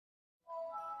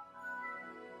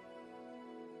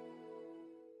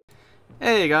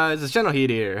Hey guys, it's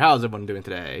Generalkidd here. How's everyone doing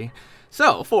today?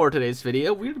 So, for today's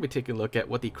video, we're going to be taking a look at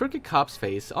what the Crooked Cop's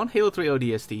face on Halo 3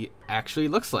 ODST actually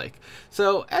looks like.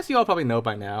 So, as you all probably know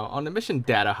by now, on the mission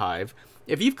Data Hive,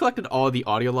 if you've collected all the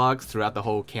audio logs throughout the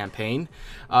whole campaign,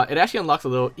 it actually unlocks a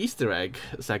little Easter egg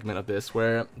segment of this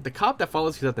where the cop that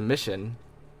follows you throughout the mission,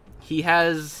 he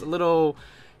has a little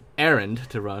errand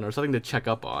to run or something to check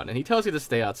up on, and he tells you to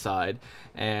stay outside,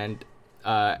 and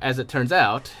as it turns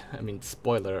out, I mean,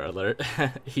 spoiler alert,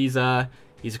 he's a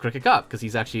crooked cop because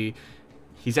he's actually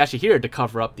here to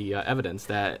cover up the evidence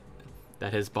that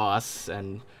his boss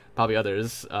and probably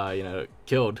others,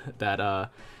 killed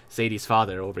that Sadie's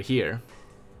father over here.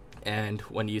 And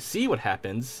when you see what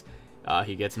happens,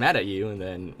 he gets mad at you, and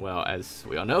then, well, as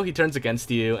we all know, he turns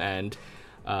against you, and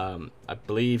I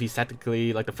believe he's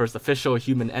technically like the first official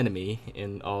human enemy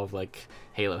in all of like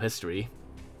Halo history.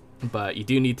 But you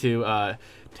do need to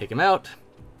take him out,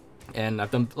 and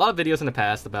I've done a lot of videos in the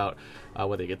past about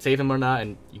whether you could save him or not,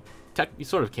 and you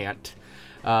sort of can't.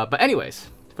 But anyways,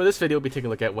 for this video, we'll be taking a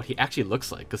look at what he actually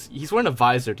looks like, because he's wearing a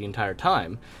visor the entire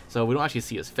time, so we don't actually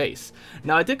see his face.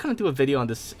 Now, I did kind of do a video on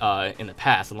this in the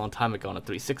past, a long time ago, on a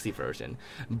 360 version,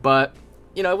 but,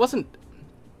 you know, it wasn't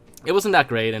that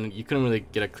great, and you couldn't really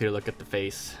get a clear look at the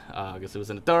face, because it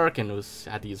was in the dark, and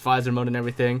had to use visor mode and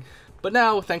everything. But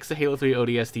now, thanks to Halo 3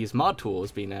 ODST's mod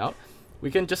tools being out, we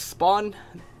can just spawn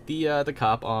the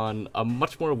cop on a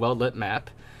much more well-lit map,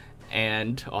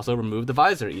 and also remove the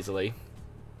visor easily.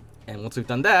 And once we've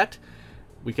done that,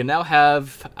 we can now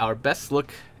have our best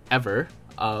look ever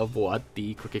of what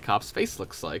the Crooked Cop's face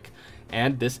looks like.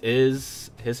 And this is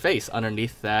his face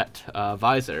underneath that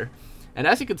visor. And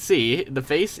as you can see, the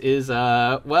face is,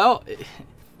 well,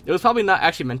 it was probably not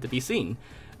actually meant to be seen.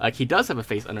 Like, he does have a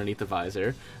face underneath the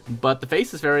visor, but the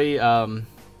face is very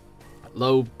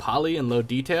low poly and low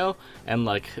detail, and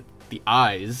like the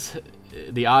eyes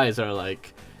are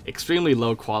like extremely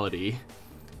low quality.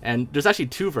 And there's actually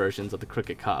two versions of the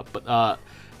Crooked Cop, but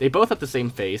they both have the same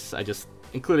face. I just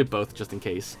included both just in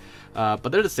case,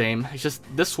 but they're the same. It's just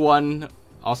this one,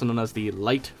 also known as the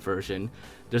light version,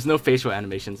 there's no facial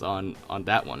animations on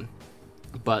that one,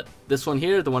 but this one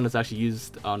here, the one that's actually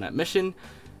used on that mission,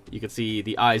 you can see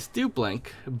the eyes do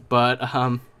blink, but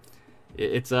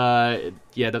it's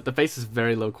yeah, the face is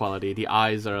very low quality. The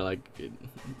eyes are like,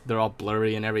 they're all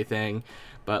blurry and everything,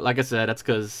 but like I said, that's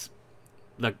because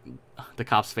the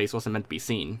cop's face wasn't meant to be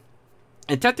seen.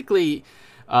 And technically,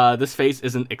 this face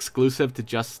isn't exclusive to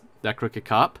just that Crooked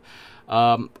Cop.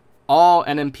 All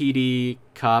NMPD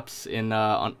cops in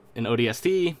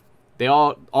ODST, they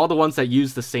all the ones that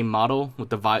use the same model with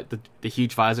the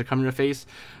huge visor coming to their face,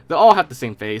 they all have the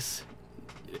same face.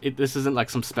 This isn't like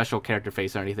some special character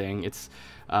face or anything. It's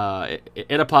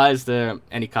it applies to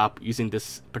any cop using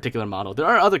this particular model. There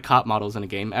are other cop models in the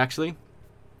game actually.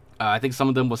 I think some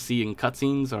of them we'll see in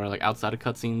cutscenes or like outside of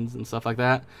cutscenes and stuff like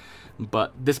that.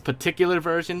 But this particular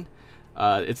version,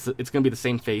 it's gonna be the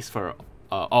same face for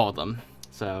all of them.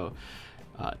 So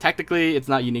technically, it's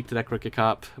not unique to that Crooked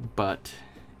Cop, but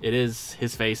it is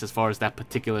his face as far as that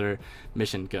particular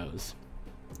mission goes.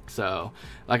 So,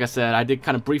 like I said, I did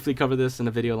kind of briefly cover this in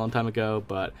a video a long time ago,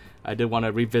 but I did want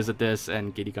to revisit this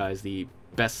and give you guys the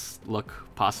best look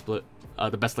possible,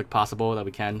 that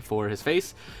we can for his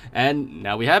face, and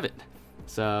now we have it.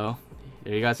 So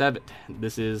there you guys have it.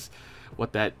 This is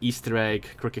what that Easter egg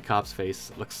Crooked Cop's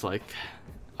face looks like,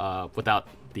 without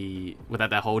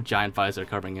that whole giant visor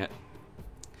covering it.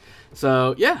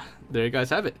 So yeah, there you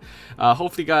guys have it.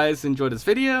 Hopefully you guys enjoyed this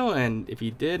video, and if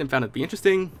you did and found it to be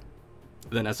interesting,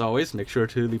 then as always, make sure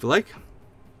to leave a like,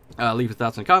 leave your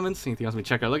thoughts in the comments, anything else we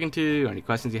check out, look into, or any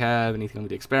questions you have, anything you want me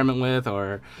to experiment with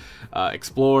or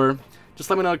explore. Just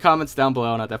let me know in the comments down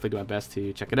below, and I'll definitely do my best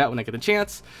to check it out when I get the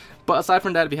chance. But aside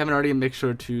from that, if you haven't already, make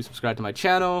sure to subscribe to my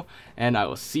channel, and I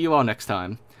will see you all next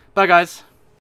time. Bye guys!